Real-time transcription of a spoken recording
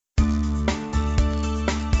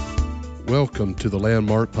Welcome to the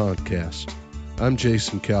Landmark Podcast. I'm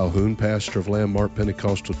Jason Calhoun, pastor of Landmark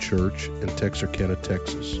Pentecostal Church in Texarkana,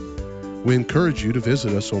 Texas. We encourage you to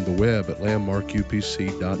visit us on the web at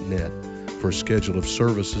landmarkupc.net for a schedule of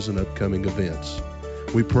services and upcoming events.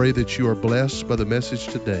 We pray that you are blessed by the message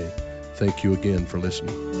today. Thank you again for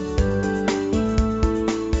listening.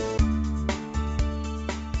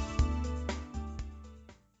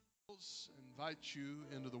 Invite you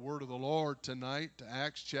into the Word of the Lord tonight to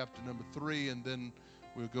Acts chapter number 3, and then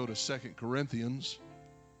we'll go to 2 Corinthians.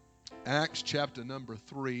 Acts chapter number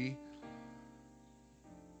 3.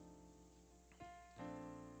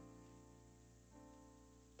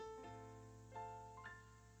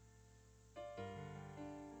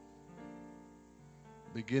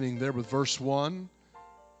 Beginning there with verse 1.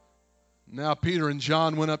 Now Peter and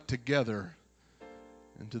John went up together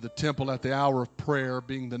into the temple at the hour of prayer,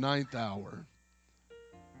 being the 9th hour.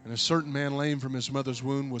 And a certain man lame from his mother's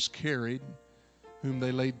womb was carried, whom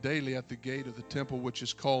they laid daily at the gate of the temple, which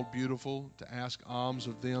is called Beautiful, to ask alms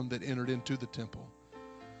of them that entered into the temple.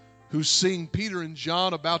 Who, seeing Peter and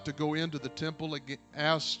John about to go into the temple,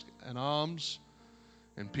 asked an alms.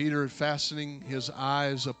 And Peter, fastening his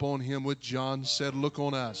eyes upon him with John, said, Look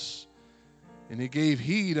on us. And he gave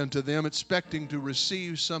heed unto them, expecting to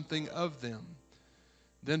receive something of them.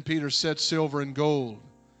 Then Peter said, Silver and gold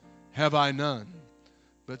have I none,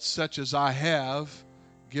 but such as I have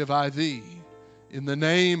give I thee. In the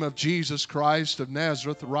name of Jesus Christ of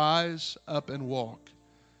Nazareth, rise up and walk.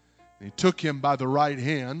 And he took him by the right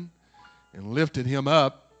hand and lifted him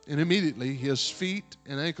up, and immediately his feet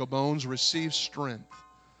and ankle bones received strength.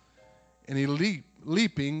 And he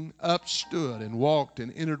leaping up stood and walked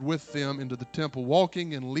and entered with them into the temple,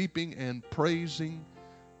 walking and leaping and praising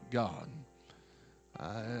God.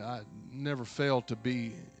 I never fail to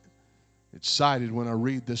be excited when I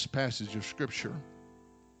read this passage of Scripture.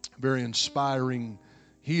 Very inspiring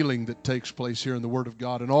healing that takes place here in the Word of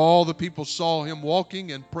God. And all the people saw him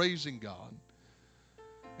walking and praising God.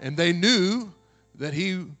 And they knew that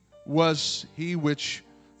he was he which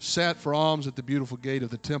sat for alms at the beautiful gate of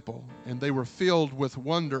the temple. And they were filled with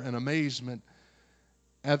wonder and amazement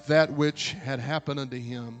at that which had happened unto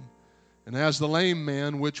him. And as the lame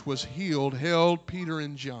man which was healed held Peter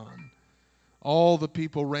and John, all the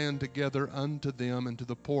people ran together unto them into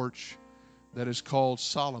the porch that is called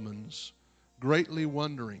Solomon's, greatly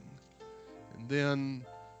wondering. And then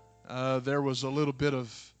there was a little bit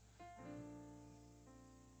of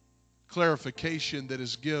clarification that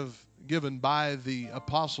is given by the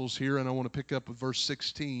apostles here, and I want to pick up with verse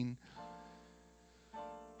 16.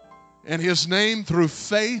 And his name, through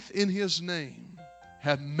faith in his name,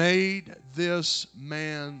 hath made this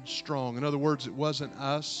man strong. In other words, it wasn't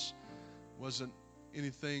us, wasn't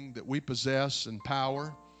anything that we possess in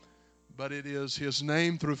power, but it is his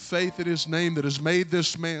name, through faith in his name, that has made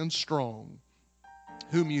this man strong,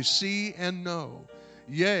 whom you see and know.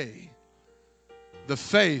 Yea, the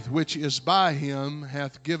faith which is by him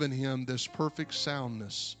hath given him this perfect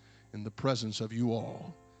soundness in the presence of you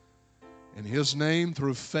all. And his name,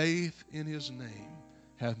 through faith in his name,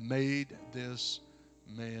 hath made this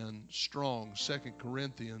man strong. 2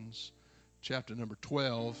 Corinthians chapter number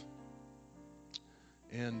 12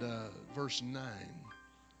 and verse 9.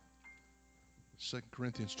 2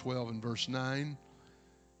 Corinthians 12 and verse 9.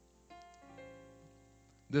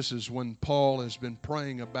 This is when Paul has been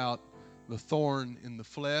praying about the thorn in the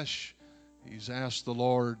flesh. He's asked the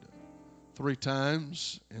Lord 3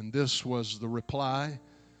 times, and this was the reply.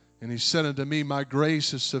 And he said unto me, My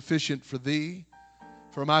grace is sufficient for thee,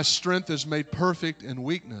 for my strength is made perfect in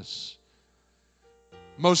weakness.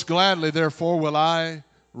 Most gladly, therefore, will I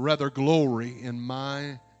rather glory in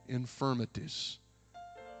my infirmities,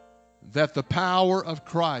 that the power of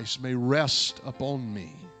Christ may rest upon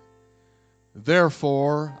me.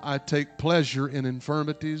 Therefore, I take pleasure in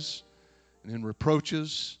infirmities, and in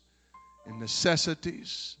reproaches, in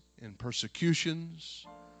necessities, in persecutions,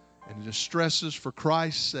 and in distresses for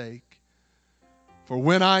Christ's sake. For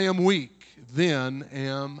when I am weak, then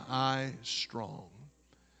am I strong.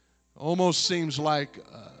 Almost seems like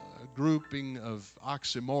a grouping of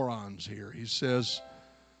oxymorons here. He says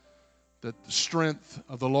that the strength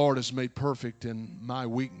of the Lord is made perfect in my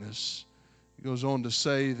weakness. He goes on to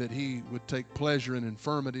say that he would take pleasure in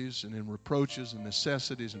infirmities and in reproaches and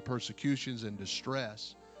necessities and persecutions and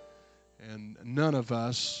distress. And none of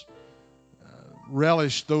us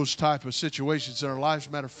relish those type of situations in our lives.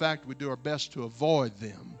 Matter of fact, we do our best to avoid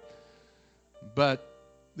them. But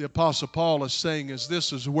the Apostle Paul is saying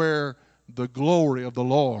this is where the glory of the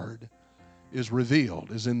Lord is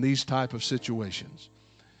revealed, is in these type of situations.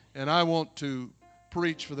 And I want to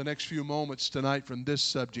preach for the next few moments tonight from this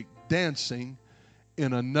subject, dancing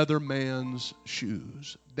in another man's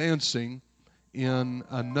shoes. Dancing in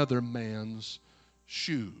another man's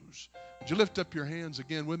shoes. Would you lift up your hands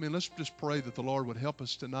again with me? Let's just pray that the Lord would help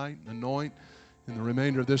us tonight and anoint in the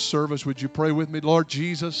remainder of this service. Would you pray with me? Lord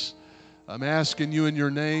Jesus, I'm asking you in your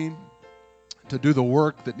name to do the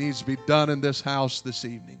work that needs to be done in this house this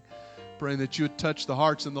evening. Praying that you would touch the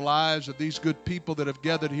hearts and the lives of these good people that have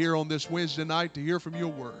gathered here on this Wednesday night to hear from your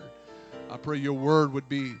word. I pray your word would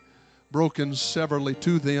be broken severally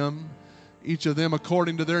to them, each of them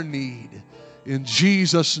according to their need. In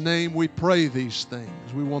Jesus' name we pray these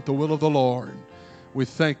things. We want the will of the Lord. We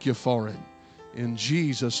thank you for it. In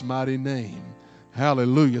Jesus' mighty name.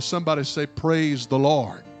 Hallelujah. Somebody say, praise the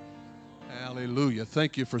Lord. Hallelujah.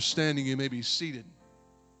 Thank you for standing. You may be seated.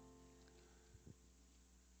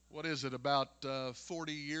 What is it, about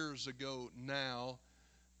 40 years ago now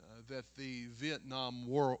that the Vietnam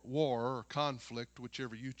War or conflict,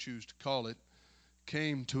 whichever you choose to call it,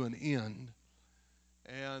 came to an end.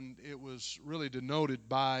 And it was really denoted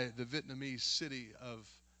by the Vietnamese city of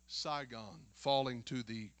Saigon falling to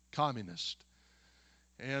the communists.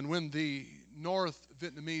 And when the North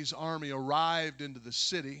Vietnamese army arrived into the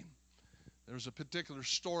city, there was a particular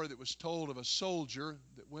story that was told of a soldier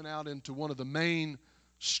that went out into one of the main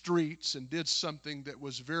streets and did something that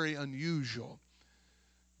was very unusual.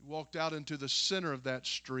 He walked out into the center of that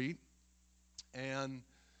street, and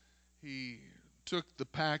he took the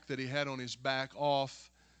pack that he had on his back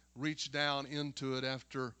off, reached down into it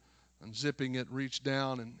after unzipping it, reached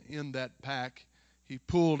down, and in that pack he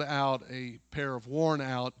pulled out a pair of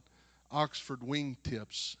worn-out Oxford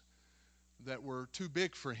wingtips that were too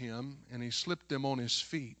big for him, and he slipped them on his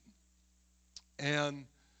feet. And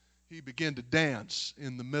he began to dance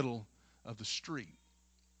in the middle of the street.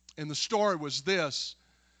 And the story was this,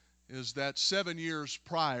 is that 7 years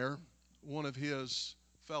prior, one of his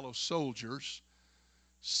fellow soldiers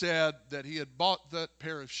said that he had bought that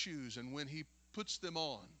pair of shoes, and when he puts them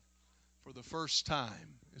on for the first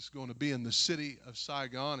time, it's going to be in the city of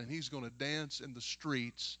Saigon, and he's going to dance in the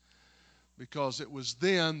streets, because it was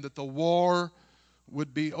then that the war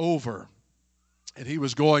would be over, and he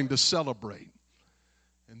was going to celebrate.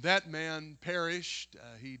 And that man perished.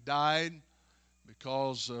 He died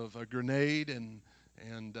because of a grenade, and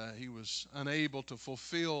he was unable to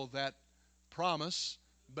fulfill that promise.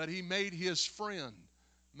 But he made his friend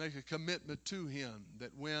make a commitment to him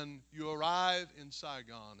that when you arrive in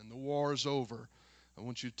Saigon and the war is over, I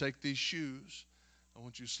want you to take these shoes, I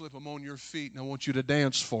want you to slip them on your feet, and I want you to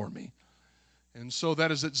dance for me. And so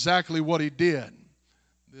that is exactly what he did.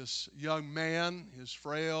 This young man, his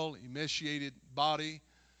frail, emaciated body,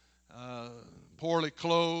 poorly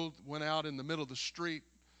clothed, went out in the middle of the street,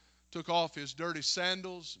 took off his dirty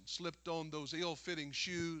sandals, and slipped on those ill-fitting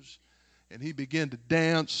shoes, and he began to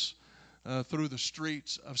dance through the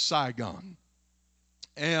streets of Saigon.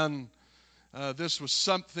 And this was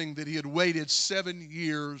something that he had waited 7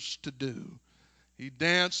 years to do. He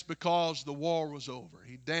danced because the war was over.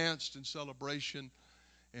 He danced in celebration,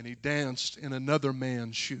 and he danced in another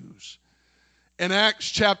man's shoes. In Acts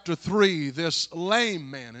chapter 3, this lame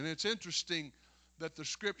man, and it's interesting that the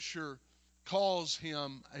scripture calls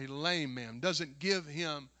him a lame man, doesn't give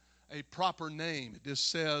him a proper name. It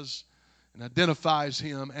just says and identifies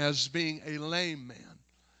him as being a lame man.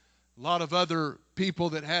 A lot of other people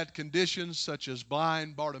that had conditions such as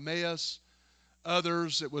blind Bartimaeus,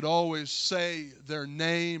 others that would always say their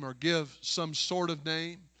name or give some sort of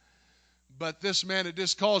name. But this man, it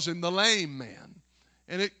just calls him the lame man.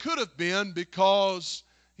 And it could have been because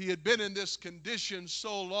he had been in this condition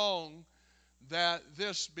so long that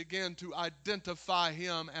this began to identify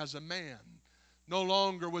him as a man. No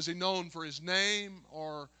longer was he known for his name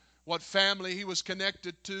or what family he was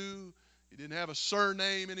connected to. He didn't have a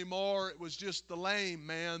surname anymore. It was just the lame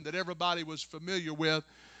man that everybody was familiar with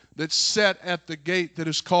that sat at the gate that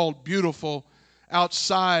is called Beautiful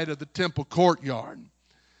outside of the temple courtyard.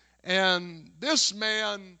 And this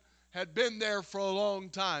man had been there for a long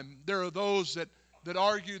time. There are those that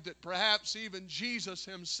argued that perhaps even Jesus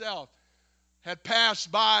himself had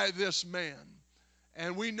passed by this man.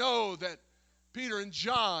 And we know that Peter and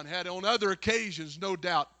John had on other occasions, no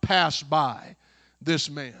doubt, passed by this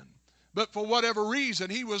man. But for whatever reason,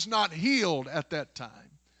 he was not healed at that time.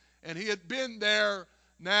 And he had been there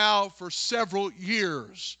now for several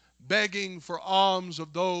years, begging for alms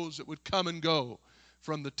of those that would come and go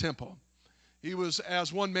from the temple. He was,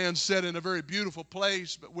 as one man said, in a very beautiful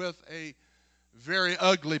place, but with a very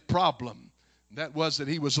ugly problem. That was that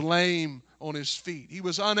he was lame on his feet. He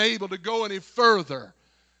was unable to go any further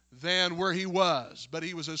than where he was, but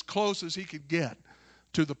he was as close as he could get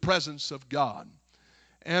to the presence of God.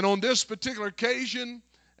 And on this particular occasion,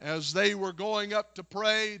 as they were going up to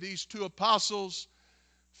pray, these two apostles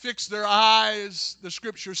fixed their eyes, the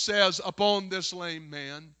scripture says, upon this lame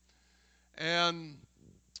man. And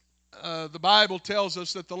the Bible tells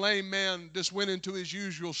us that the lame man just went into his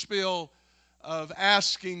usual spiel of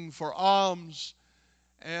asking for alms.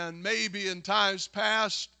 And maybe in times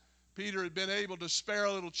past, Peter had been able to spare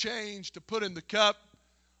a little change to put in the cup,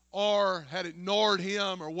 or had ignored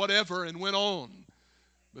him or whatever and went on.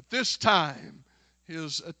 But this time,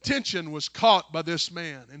 his attention was caught by this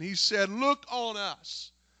man. And he said, "Look on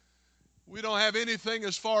us. We don't have anything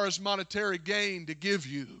as far as monetary gain to give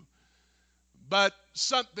you. But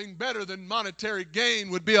something better than monetary gain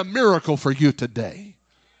would be a miracle for you today.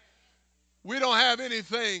 We don't have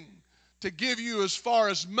anything to give you as far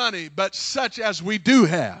as money, but such as we do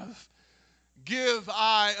have, give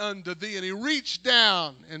I unto thee." And he reached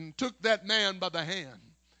down and took that man by the hand.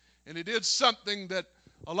 And he did something that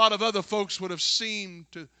a lot of other folks would have seemed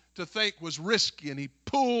to think was risky. And he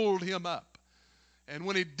pulled him up. And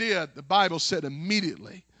when he did, the Bible said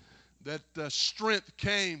immediately that strength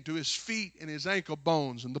came to his feet and his ankle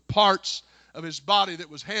bones. And the parts of his body that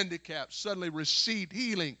was handicapped suddenly received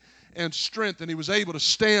healing and strength. And he was able to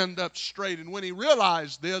stand up straight. And when he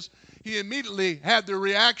realized this, he immediately had the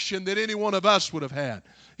reaction that any one of us would have had.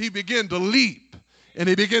 He began to leap. And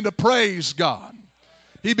he began to praise God.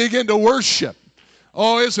 He began to worship.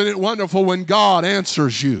 Oh, isn't it wonderful when God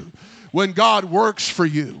answers you? When God works for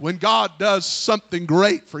you, when God does something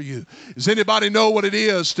great for you. Does anybody know what it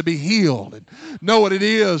is to be healed and know what it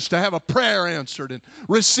is to have a prayer answered and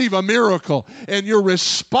receive a miracle? And your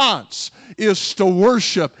response is to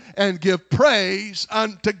worship and give praise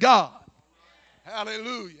unto God.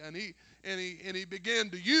 Hallelujah. And he began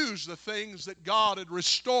to use the things that God had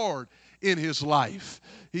restored in his life.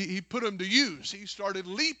 He put them to use. He started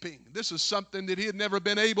leaping. This is something that he had never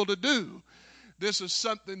been able to do. This is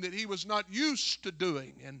something that he was not used to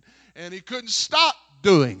doing, and he couldn't stop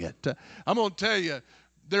doing it. I'm going to tell you,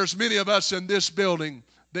 there's many of us in this building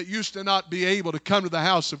that used to not be able to come to the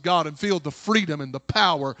house of God and feel the freedom and the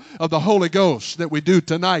power of the Holy Ghost that we do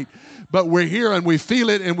tonight. But we're here and we feel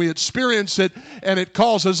it and we experience it, and it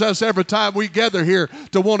causes us every time we gather here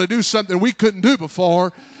to want to do something we couldn't do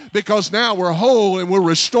before. Because now we're whole and we're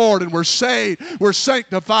restored and we're saved, we're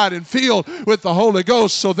sanctified and filled with the Holy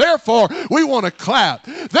Ghost. So therefore, we want to clap.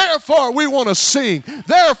 Therefore, we want to sing.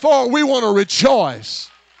 Therefore, we want to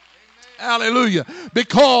rejoice. Amen. Hallelujah.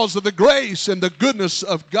 Because of the grace and the goodness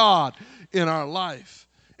of God in our life.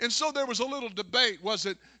 And so there was a little debate. Was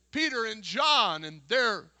it Peter and John and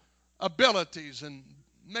their abilities and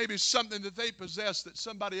maybe something that they possessed that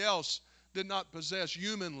somebody else did not possess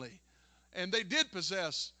humanly? And they did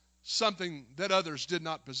possess something that others did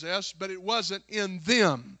not possess, but it wasn't in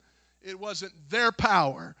them. It wasn't their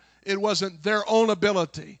power. It wasn't their own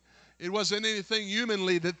ability. It wasn't anything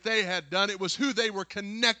humanly that they had done. It was who they were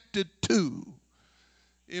connected to.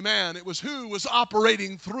 Amen. It was who was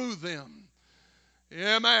operating through them.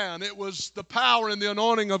 Amen. It was the power and the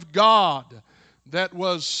anointing of God that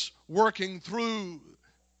was working through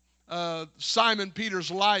Simon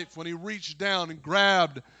Peter's life when he reached down and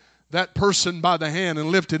grabbed that person by the hand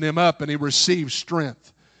and lifted him up, and he received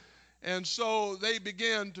strength. And so they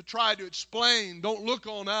began to try to explain, don't look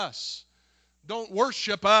on us. Don't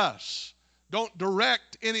worship us. Don't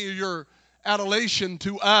direct any of your adulation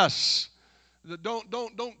to us.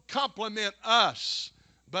 Don't compliment us.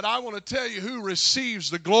 But I want to tell you who receives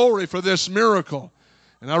the glory for this miracle.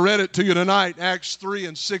 And I read it to you tonight, Acts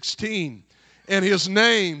 3:16. And his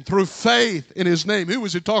name, through faith in his name. Who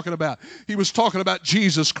was he talking about? He was talking about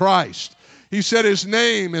Jesus Christ. He said his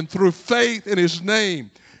name, and through faith in his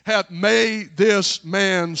name hath made this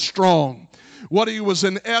man strong. What he was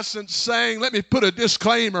in essence saying, let me put a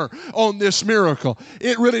disclaimer on this miracle.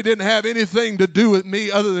 It really didn't have anything to do with me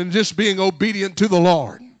other than just being obedient to the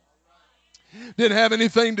Lord. Didn't have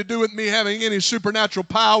anything to do with me having any supernatural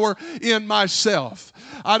power in myself.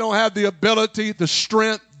 I don't have the ability, the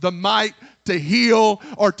strength, the might to heal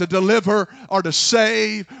or to deliver or to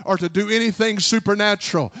save or to do anything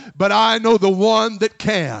supernatural. But I know the one that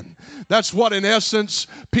can. That's what in essence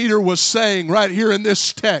Peter was saying right here in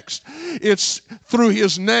this text. It's through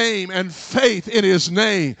his name and faith in his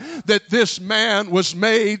name that this man was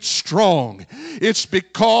made strong. It's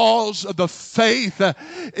because of the faith,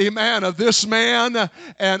 amen, of this man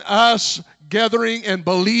and us gathering and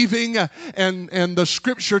believing, and the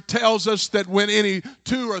scripture tells us that when any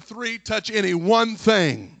two or three touch any one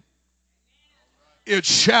thing, it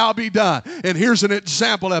shall be done. And here's an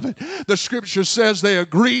example of it. The scripture says they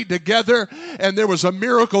agreed together and there was a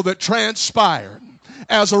miracle that transpired.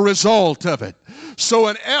 as a result of it. So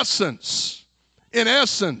in essence,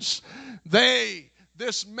 this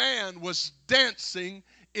man was dancing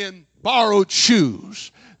in borrowed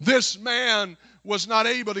shoes. This man was not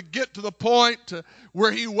able to get to the point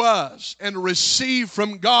where he was and receive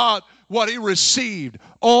from God what he received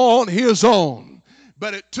on his own.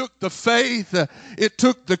 But it took the faith, it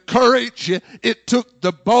took the courage, it took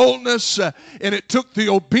the boldness, and it took the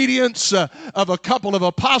obedience of a couple of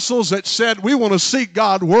apostles that said, we want to see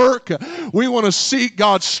God work. We want to see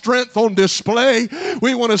God's strength on display.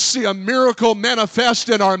 We want to see a miracle manifest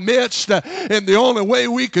in our midst. And the only way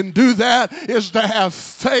we can do that is to have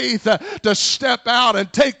faith, to step out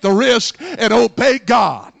and take the risk and obey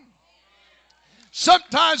God.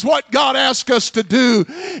 Sometimes what God asks us to do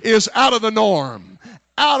is out of the norm,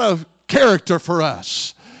 out of character for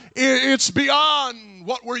us. It's beyond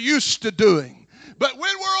what we're used to doing. But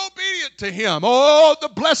when we're obedient to Him, oh, the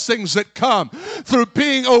blessings that come through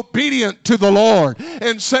being obedient to the Lord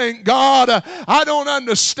and saying, God, I don't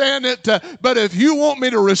understand it, but if you want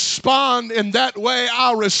me to respond in that way,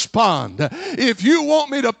 I'll respond. If you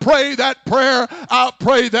want me to pray that prayer, I'll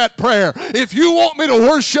pray that prayer. If you want me to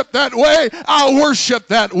worship that way, I'll worship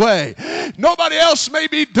that way. Nobody else may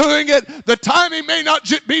be doing it. The timing may not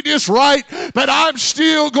be just right, but I'm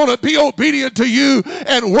still going to be obedient to you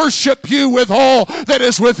and worship you with all that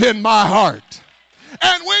is within my heart.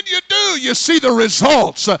 And when you do, you see the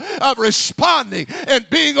results of responding and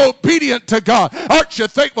being obedient to God. Aren't you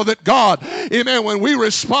thankful that God, amen, when we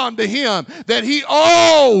respond to Him, that He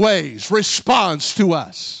always responds to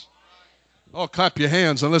us? Oh, clap your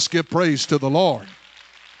hands and let's give praise to the Lord.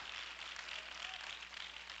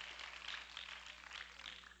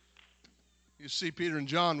 You see, Peter and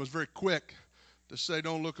John was very quick to say,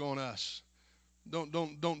 don't look on us.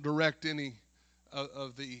 Don't direct any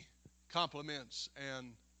of the compliments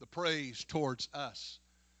and the praise towards us.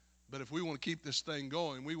 But if we want to keep this thing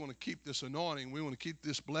going, we want to keep this anointing, we want to keep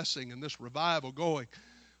this blessing and this revival going,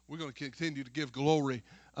 we're going to continue to give glory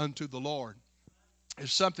unto the Lord.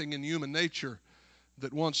 There's something in human nature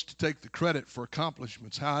that wants to take the credit for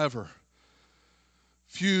accomplishments. However,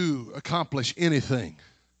 few accomplish anything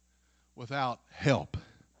without help.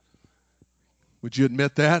 Would you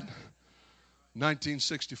admit that?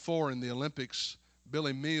 1964 in the Olympics,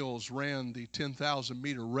 Billy Mills ran the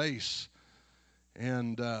 10,000-meter race,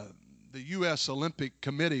 and the U.S. Olympic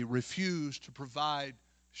Committee refused to provide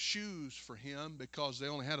shoes for him because they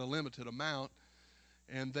only had a limited amount,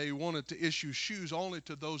 and they wanted to issue shoes only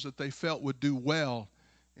to those that they felt would do well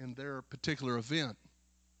in their particular event.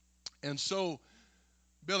 And so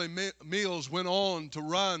Billy Mills went on to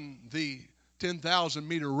run the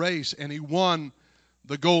 10,000-meter race, and he won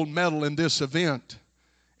the gold medal in this event,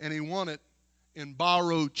 and he won it in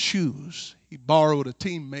borrowed shoes. He borrowed a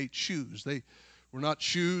teammate's shoes. They were not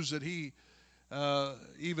shoes that he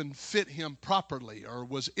even fit him properly or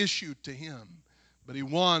was issued to him, but he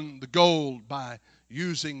won the gold by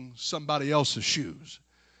using somebody else's shoes.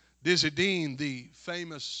 Dizzy Dean, the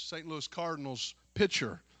famous St. Louis Cardinals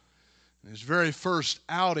pitcher, in his very first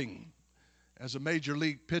outing as a major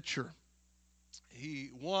league pitcher, he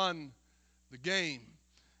won the game,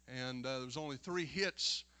 and there was only 3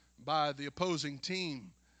 hits by the opposing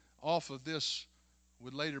team off of this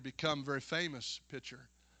would later become a very famous pitcher.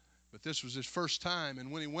 But this was his first time,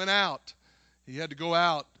 and when he went out, he had to go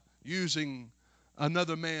out using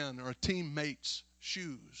another man or a teammate's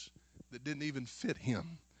shoes that didn't even fit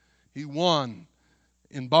him. He won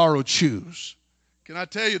in borrowed shoes. Can I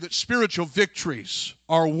tell you that spiritual victories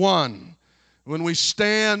are won when we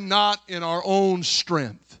stand not in our own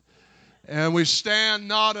strength, and we stand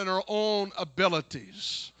not in our own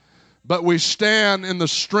abilities, but we stand in the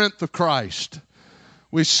strength of Christ.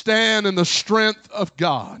 We stand in the strength of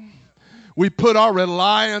God. We put our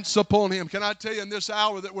reliance upon Him. Can I tell you, in this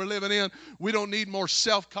hour that we're living in, we don't need more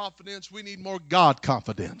self-confidence. We need more God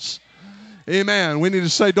confidence. Amen. We need to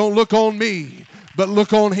say, don't look on me, but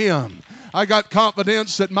look on Him. I got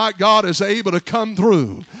confidence that my God is able to come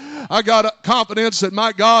through. I got confidence that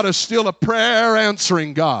my God is still a prayer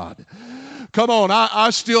answering God. Come on, I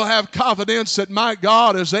still have confidence that my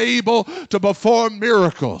God is able to perform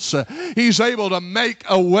miracles. He's able to make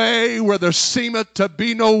a way where there seemeth to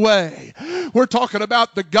be no way. We're talking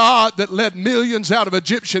about the God that led millions out of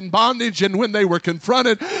Egyptian bondage, and when they were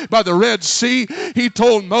confronted by the Red Sea, He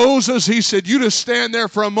told Moses, He said, you just stand there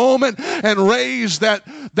for a moment and raise that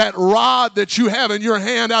rod that you have in your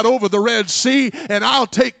hand out over the Red Sea, and I'll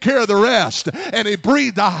take care of the rest. And He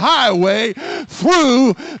breathed a highway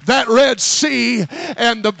through that Red Sea. sea,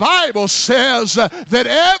 and the Bible says that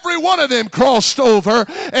every one of them crossed over,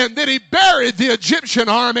 and then he buried the Egyptian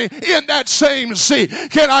army in that same sea.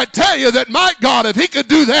 Can I tell you that my God, if he could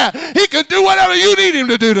do that, he could do whatever you need him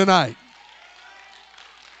to do tonight.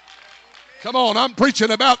 Come on, I'm preaching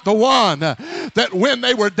about the one that when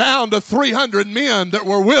they were down to 300 men that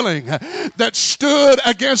were willing, that stood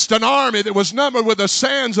against an army that was numbered with the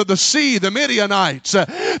sands of the sea, the Midianites,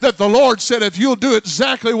 that the Lord said, if you'll do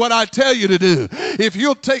exactly what I tell you to do, if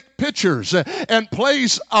you'll take pictures and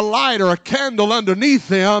place a light or a candle underneath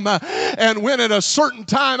them, and when at a certain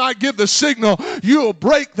time I give the signal, you'll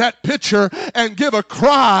break that picture and give a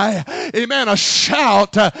cry, amen, a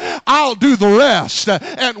shout, I'll do the rest.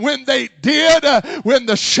 And when they did, when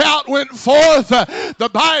the shout went forth, the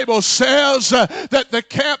Bible says that the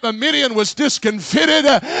camp of Midian was discomfited,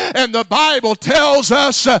 and the Bible tells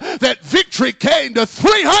us that victory came to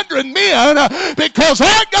 300 men because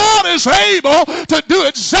our God is able to do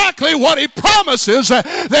exactly what he promises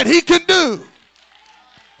that he can do.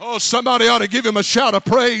 Oh, somebody ought to give him a shout of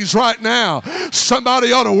praise right now.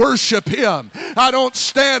 Somebody ought to worship him. I don't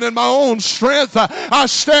stand in my own strength. I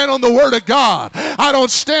stand on the Word of God. I don't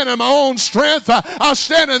stand in my own strength. I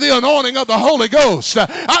stand in the anointing of the Holy Ghost.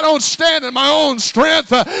 I don't stand in my own strength,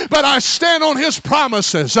 but I stand on his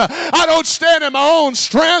promises. I don't stand in my own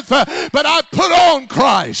strength, but I put on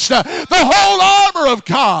Christ, the whole armor of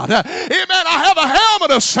God. Amen. I have a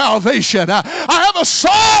helmet of salvation. I have a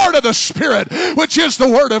sword of the Spirit, which is the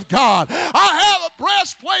Word of God. I have a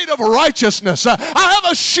breastplate of righteousness. I have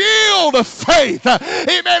a shield of faith.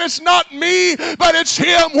 Amen. It's not me, but it's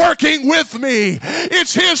him working with me.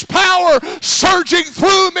 It's his power surging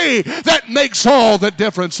through me that makes all the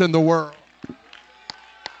difference in the world.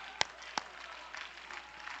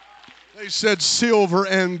 They said, silver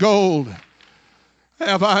and gold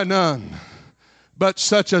have I none, but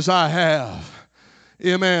such as I have.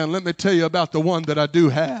 Amen. Let me tell you about the one that I do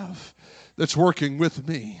have, that's working with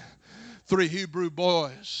me. 3 Hebrew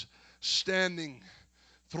boys standing,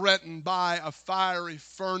 threatened by a fiery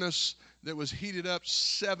furnace that was heated up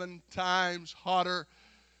 7 times hotter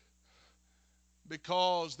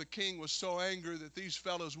because the king was so angry that these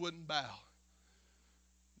fellows wouldn't bow.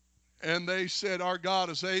 And they said, our God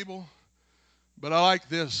is able. But I like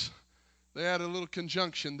this. They had a little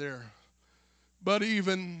conjunction there. But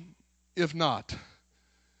even if not,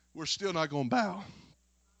 we're still not going to bow.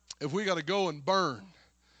 If we got to go and burn,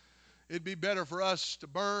 it'd be better for us to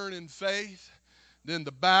burn in faith than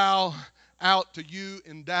to bow out to you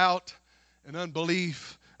in doubt and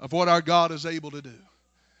unbelief of what our God is able to do.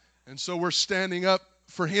 And so we're standing up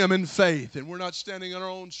for him in faith, and we're not standing in our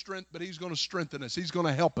own strength, but he's going to strengthen us. He's going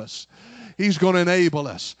to help us. He's going to enable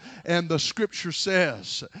us. And the scripture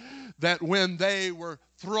says that when they were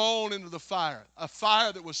thrown into the fire, a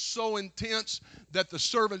fire that was so intense that the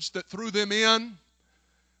servants that threw them in,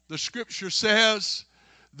 the scripture says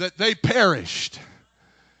that they perished.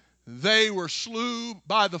 They were slew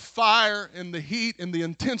by the fire and the heat and the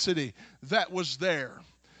intensity that was there.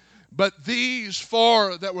 But these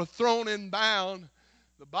 4 that were thrown in bound,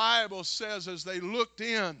 the Bible says as they looked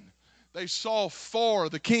in, they saw 4,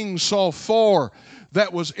 the king saw 4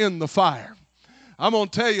 that was in the fire. I'm going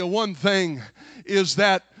to tell you one thing is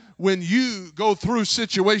that when you go through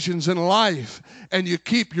situations in life and you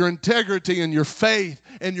keep your integrity and your faith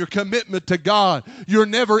and your commitment to God, you're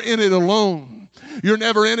never in it alone. You're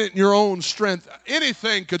never in it in your own strength.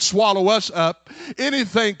 Anything could swallow us up.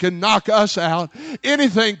 Anything can knock us out.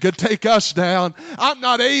 Anything could take us down. I'm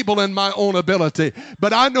not able in my own ability,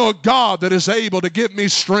 but I know a God that is able to give me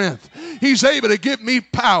strength. He's able to give me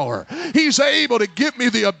power. He's able to give me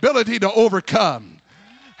the ability to overcome.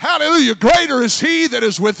 Hallelujah. Greater is he that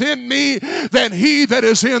is within me than he that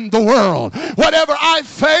is in the world. Whatever I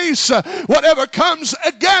face, whatever comes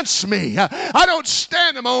against me, I don't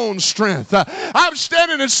stand in my own strength. I'm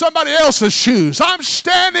standing in somebody else's shoes. I'm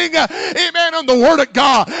standing, amen, on the Word of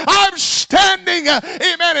God. I'm standing,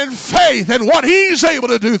 amen, in faith in what he's able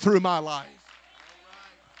to do through my life.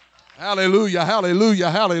 Hallelujah, hallelujah,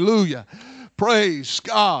 hallelujah. Praise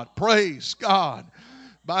God, praise God.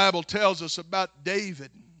 Bible tells us about David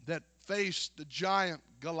that faced the giant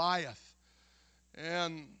Goliath.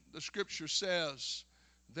 And the scripture says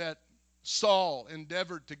that Saul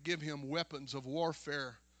endeavored to give him weapons of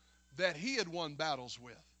warfare that he had won battles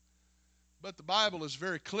with. But the Bible is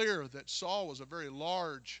very clear that Saul was a very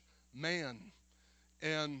large man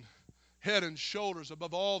and head and shoulders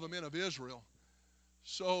above all the men of Israel.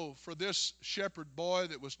 So for this shepherd boy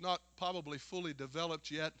that was not probably fully developed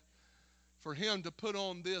yet, for him to put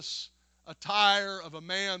on this attire of a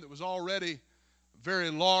man that was already a very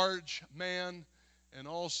large man and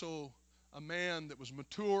also a man that was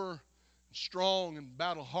mature, and strong, and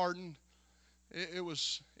battle-hardened. It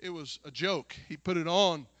was a joke. He put it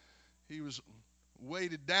on. He was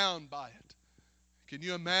weighted down by it. Can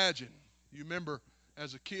you imagine? You remember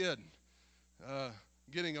as a kid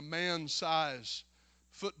getting a man-size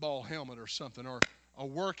football helmet or something, or a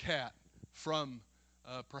work hat from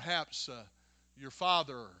perhaps your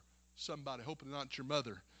father or somebody, hoping not your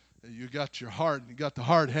mother. You got your hard, you got the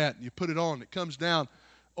hard hat, and you put it on. It comes down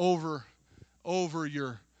over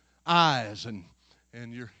your eyes, and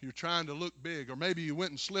you're trying to look big. Or maybe you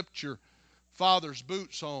went and slipped your father's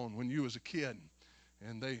boots on when you was a kid,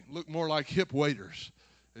 and they look more like hip waders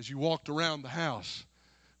as you walked around the house.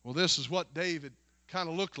 Well, this is what David kind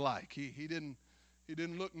of looked like. He didn't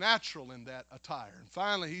look natural in that attire. And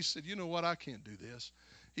finally he said, you know what, I can't do this.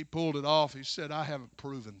 He pulled it off. He said, I haven't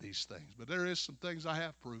proven these things, but there is some things I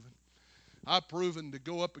have proven. I've proven to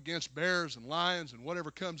go up against bears and lions and whatever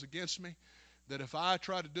comes against me, that if I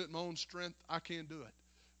try to do it in my own strength, I can't do it.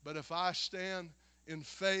 But if I stand in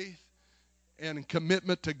faith and in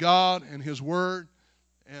commitment to God and His Word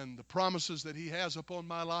and the promises that He has upon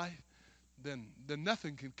my life, then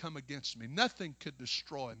nothing can come against me. Nothing could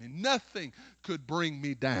destroy me. Nothing could bring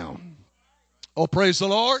me down. Oh, praise the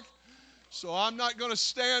Lord. So I'm not going to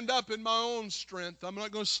stand up in my own strength. I'm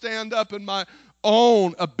not going to stand up in my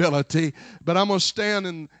own ability, but I'm going to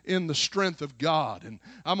stand in the strength of God. And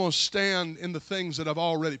I'm going to stand in the things that I've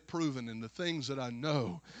already proven and the things that I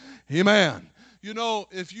know. Amen. You know,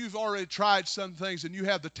 if you've already tried some things and you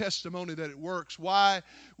have the testimony that it works, why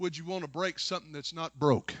would you want to break something that's not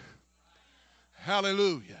broke?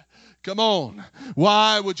 Hallelujah. Come on.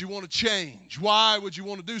 Why would you want to change? Why would you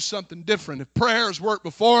want to do something different? If prayers worked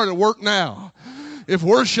before, it'll work now. If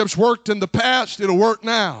worship's worked in the past, it'll work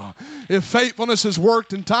now. If faithfulness has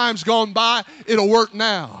worked in times gone by, it'll work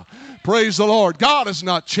now. Praise the Lord. God has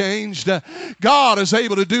not changed. God is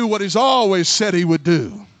able to do what He's always said He would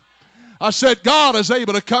do. I said God is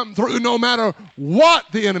able to come through no matter what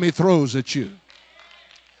the enemy throws at you.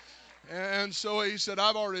 And so he said,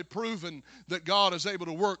 I've already proven that God is able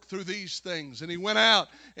to work through these things. And he went out,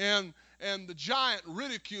 and the giant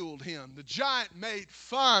ridiculed him. The giant made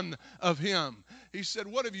fun of him. He said,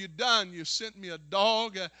 what have you done? You sent me a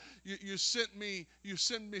dog. You sent me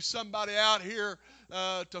somebody out here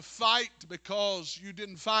to fight because you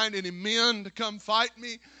didn't find any men to come fight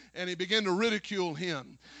me. And he began to ridicule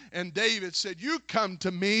him. And David said, you come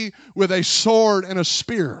to me with a sword and a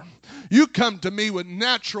spear. You come to me with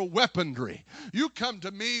natural weaponry. You come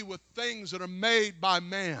to me with things that are made by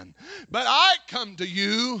man. But I come to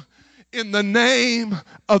you in the name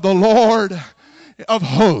of the Lord of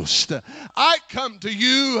hosts. I come to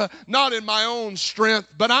you not in my own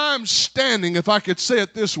strength, but I'm standing, if I could say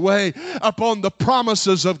it this way, upon the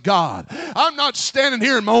promises of God. I'm not standing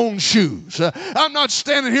here in my own shoes. I'm not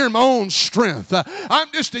standing here in my own strength.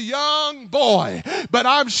 I'm just a young boy, but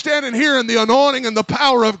I'm standing here in the anointing and the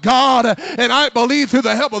power of God, and I believe through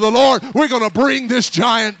the help of the Lord, we're going to bring this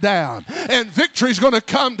giant down, and victory's going to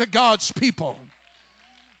come to God's people.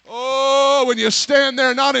 Oh, when you stand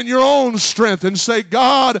there not in your own strength and say,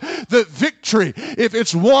 God, the victory, if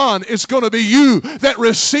it's won, it's going to be you that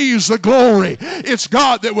receives the glory. It's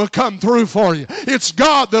God that will come through for you. It's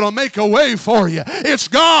God that will make a way for you. It's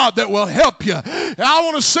God that will help you. I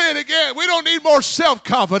want to say it again. We don't need more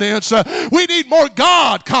self-confidence. We need more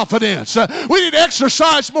God confidence. We need to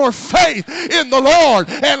exercise more faith in the Lord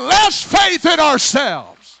and less faith in ourselves.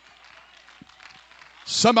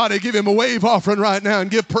 Somebody give Him a wave offering right now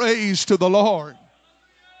and give praise to the Lord.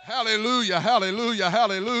 Hallelujah, hallelujah,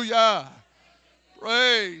 hallelujah.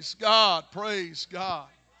 Praise God, praise God.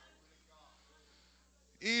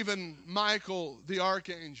 Even Michael the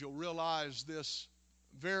archangel realized this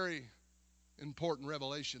very important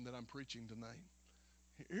revelation that I'm preaching tonight.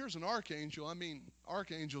 Here's an archangel. I mean,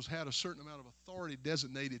 archangels had a certain amount of authority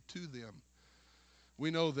designated to them.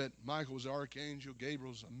 We know that Michael was an archangel,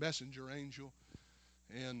 Gabriel was a messenger angel.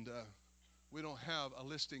 And we don't have a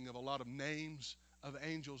listing of a lot of names of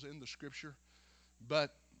angels in the Scripture,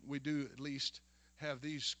 but we do at least have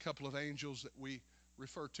these couple of angels that we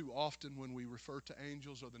refer to often when we refer to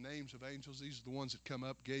angels, or the names of angels. These are the ones that come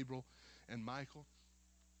up, Gabriel and Michael.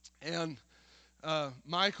 And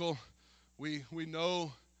Michael, we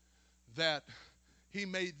know that he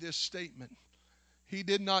made this statement. He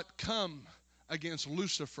did not come against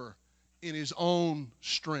Lucifer in his own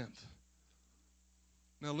strength.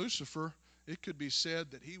 Now, Lucifer, it could be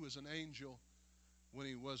said that he was an angel when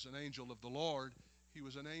he was an angel of the Lord. He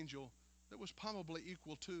was an angel that was probably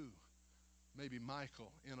equal to maybe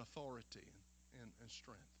Michael in authority and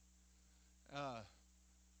strength.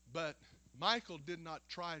 But Michael did not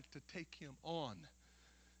try to take him on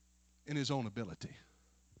in his own ability.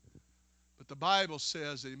 But the Bible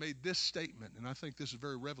says that he made this statement, and I think this is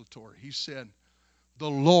very revelatory. He said, "The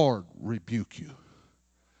Lord rebuke you.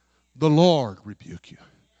 The Lord rebuke you."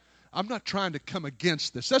 I'm not trying to come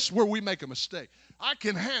against this. That's where we make a mistake. I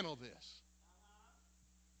can handle this.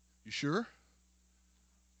 You sure?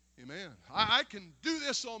 Amen. I can do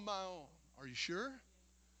this on my own. Are you sure?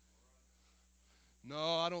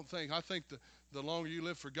 No, I don't think. I think the longer you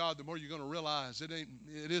live for God, the more you're going to realize it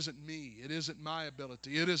isn't me. It isn't my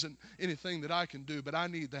ability. It isn't anything that I can do, but I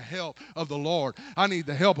need the help of the Lord. I need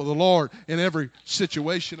the help of the Lord in every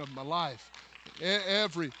situation of my life.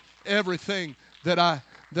 Everything that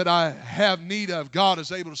I have need of, God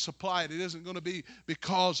is able to supply it. It isn't going to be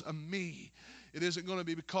because of me. It isn't going to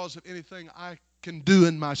be because of anything I can do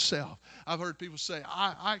in myself. I've heard people say,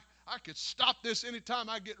 I could stop this anytime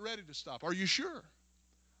I get ready to stop. Are you sure?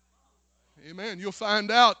 Amen. You'll find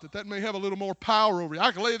out that may have a little more power over you.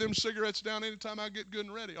 I can lay them cigarettes down anytime I get good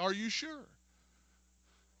and ready. Are you sure?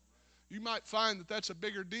 You might find that that's a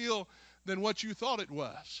bigger deal than what you thought it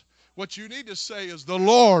was. What you need to say is, "The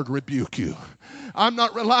Lord rebuke you." I'm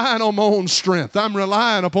not relying on my own strength. I'm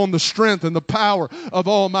relying upon the strength and the power of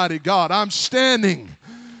Almighty God. I'm standing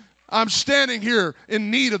here in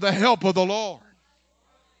need of the help of the Lord.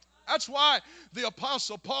 That's why the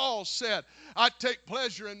Apostle Paul said, "I take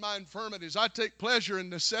pleasure in my infirmities. I take pleasure in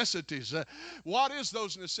necessities." What is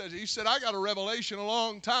those necessities? He said, "I got a revelation a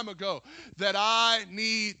long time ago that I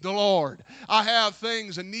need the Lord. I have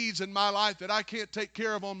things and needs in my life that I can't take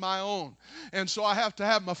care of on my own. And so I have to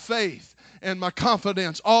have my faith and my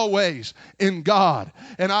confidence always in God."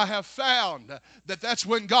 And I have found that that's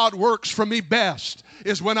when God works for me best,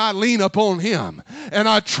 is when I lean upon Him and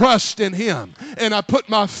I trust in Him and I put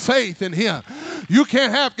my faith in Him. You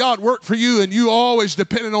can't have God work for you and you always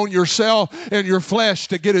depending on yourself and your flesh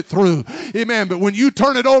to get it through. Amen. But when you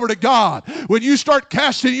turn it over to God, when you start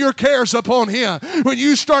casting your cares upon Him, when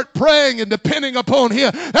you start praying and depending upon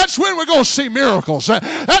Him, that's when we're going to see miracles.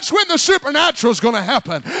 That's when the supernatural is going to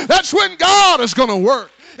happen. That's when God is going to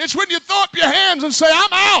work. It's when you throw up your hands and say, "I'm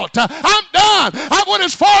out. I'm done. I went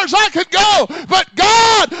as far as I could go. But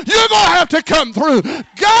God, you're going to have to come through.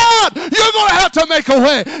 God, you're going to have to make a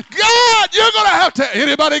way. God, you're going to have to."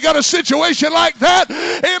 Anybody got a situation like that?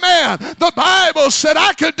 Amen. The Bible said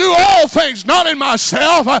I could do all things, not in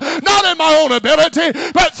myself, not in my own ability,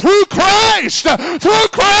 but through Christ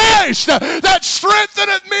that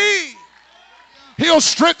strengtheneth me. He'll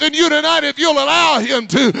strengthen you tonight if you'll allow Him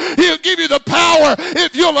to. He'll give you the power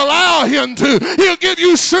if you'll allow Him to. He'll give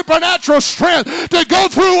you supernatural strength to go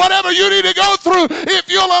through whatever you need to go through if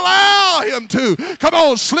you'll allow Him to. Come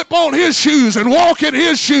on, slip on His shoes and walk in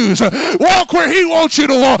His shoes. Walk where He wants you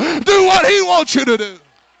to walk. Do what He wants you to do.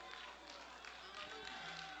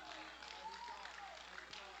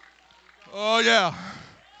 Oh, yeah.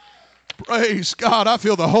 Praise God. I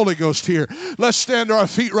feel the Holy Ghost here. Let's stand to our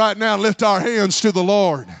feet right now and lift our hands to the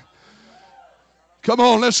Lord. Come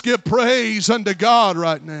on, let's give praise unto God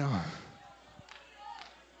right now.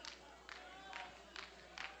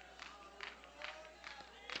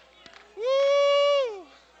 Woo!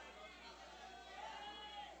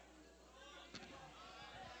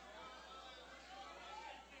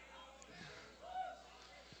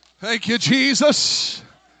 Thank you, Jesus.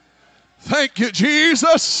 Thank you,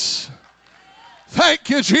 Jesus. Thank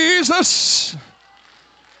you, Jesus.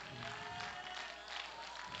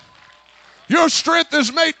 Your strength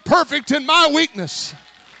is made perfect in my weakness.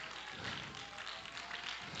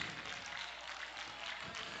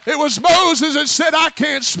 It was Moses that said, "I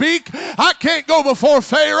can't speak. I can't go before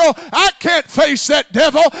Pharaoh. I can't face that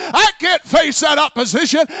devil. I can't face that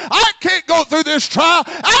opposition. I can't go through this trial.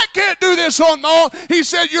 I can't do this on my own." He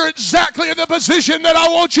said, "You're exactly in the position that I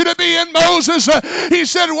want you to be in, Moses." He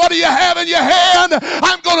said, "What do you have in your hand?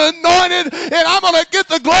 I'm going to anoint it, and I'm going to get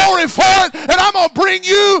the glory for it, and I'm going to bring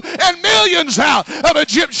you and millions out of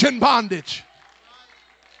Egyptian bondage.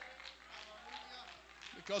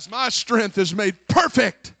 Because my strength is made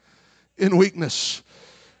perfect in weakness."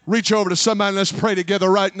 Reach over to somebody and let's pray together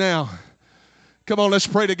right now. Come on, let's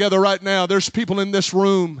pray together right now. There's people in this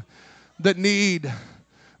room that need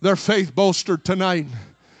their faith bolstered tonight.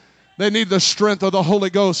 They need the strength of the Holy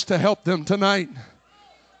Ghost to help them tonight.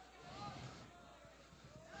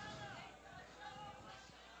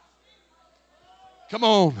 Come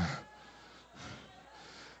on.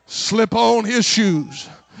 Slip on His shoes.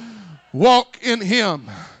 Walk in Him.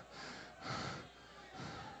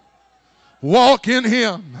 Walk in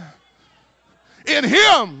Him. In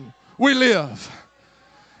Him we live.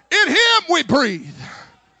 In Him we breathe.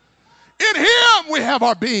 In Him we have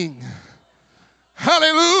our being.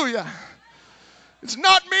 Hallelujah. It's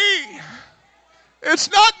not me.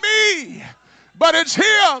 It's not me, but it's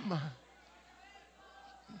Him.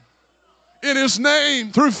 In His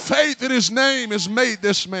name, through faith in His name, has made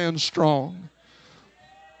this man strong.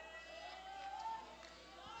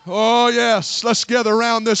 Oh, yes. Let's gather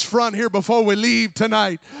around this front here before we leave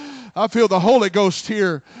tonight. I feel the Holy Ghost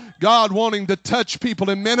here. God wanting to touch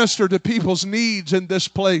people and minister to people's needs in this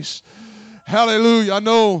place. Hallelujah. I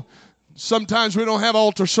know sometimes we don't have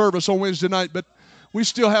altar service on Wednesday night, but we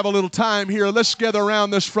still have a little time here. Let's gather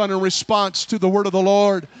around this front in response to the word of the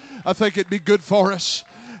Lord. I think it'd be good for us.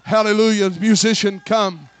 Hallelujah. Musician,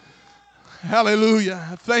 come. Hallelujah.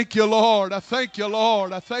 I thank you, Lord. I thank you,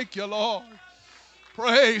 Lord. I thank you, Lord.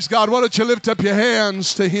 Praise God. Why don't you lift up your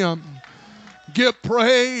hands to Him? Give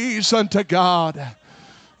praise unto God.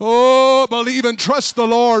 Oh, believe and trust the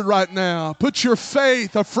Lord right now. Put your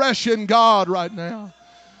faith afresh in God right now.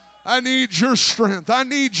 I need your strength. I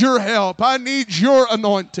need your help. I need your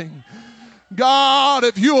anointing. God,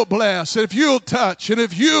 if you'll bless, if you'll touch, and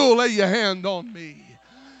if you'll lay your hand on me.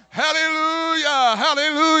 Hallelujah,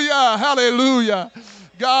 hallelujah, hallelujah.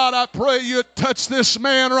 God, I pray you touch this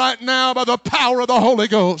man right now by the power of the Holy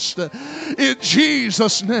Ghost. In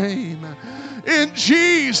Jesus' name. In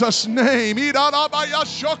Jesus' name. Oh, in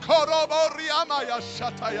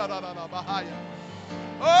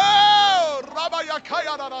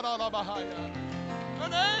the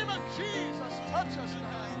name of Jesus, touch us now.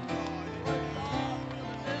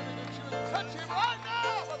 Touch him right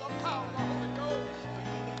now by the power of the Holy Ghost.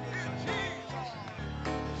 In Jesus'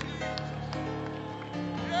 name.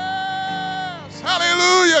 Yes.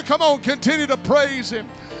 Hallelujah. Come on, continue to praise Him.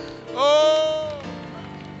 Oh.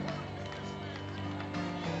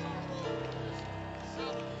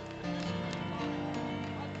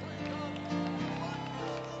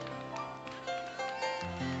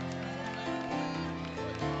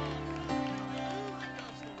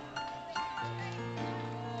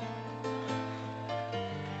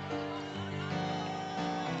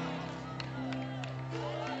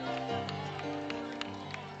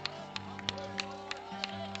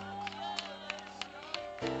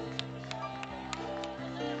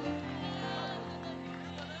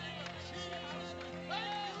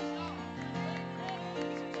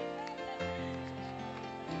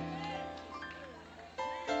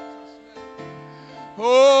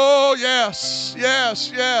 Oh, yes,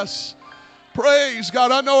 yes, yes. Praise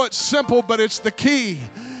God. I know it's simple, but it's the key.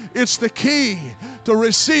 It's the key to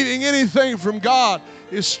receiving anything from God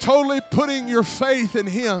is totally putting your faith in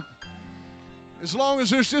Him. As long as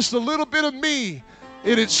there's just a little bit of me,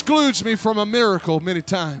 it excludes me from a miracle many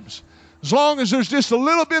times. As long as there's just a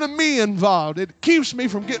little bit of me involved, it keeps me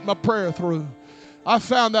from getting my prayer through. I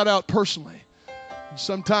found that out personally.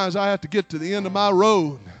 Sometimes I have to get to the end of my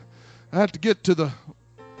road. I have to get to the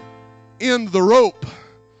end of the rope,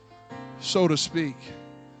 so to speak.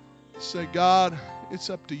 Say, God, it's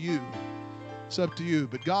up to you. It's up to you.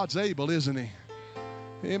 But God's able, isn't He?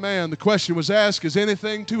 Amen. The question was asked, is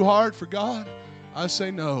anything too hard for God? I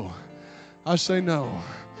say no. I say no.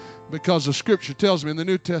 Because the Scripture tells me in the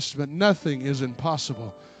New Testament, nothing is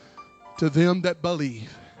impossible to them that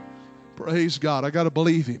believe. Praise God. I got to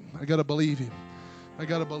believe Him. I got to believe Him. I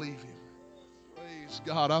got to believe Him. Praise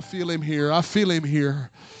God. I feel Him here. I feel Him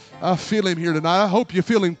here. I feel Him here tonight. I hope you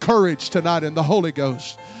feel encouraged tonight in the Holy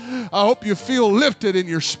Ghost. I hope you feel lifted in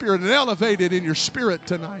your spirit and elevated in your spirit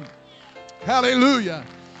tonight. Hallelujah.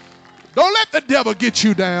 Don't let the devil get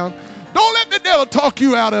you down. Don't let the devil talk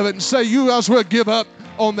you out of it and say you might as well give up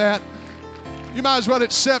on that. You might as well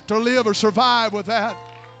accept or live or survive with that.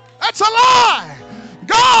 That's a lie.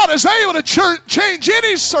 God is able to change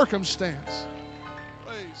any circumstance.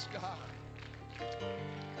 Praise God.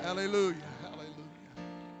 Hallelujah. Hallelujah.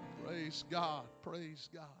 Praise God. Praise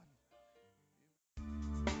God.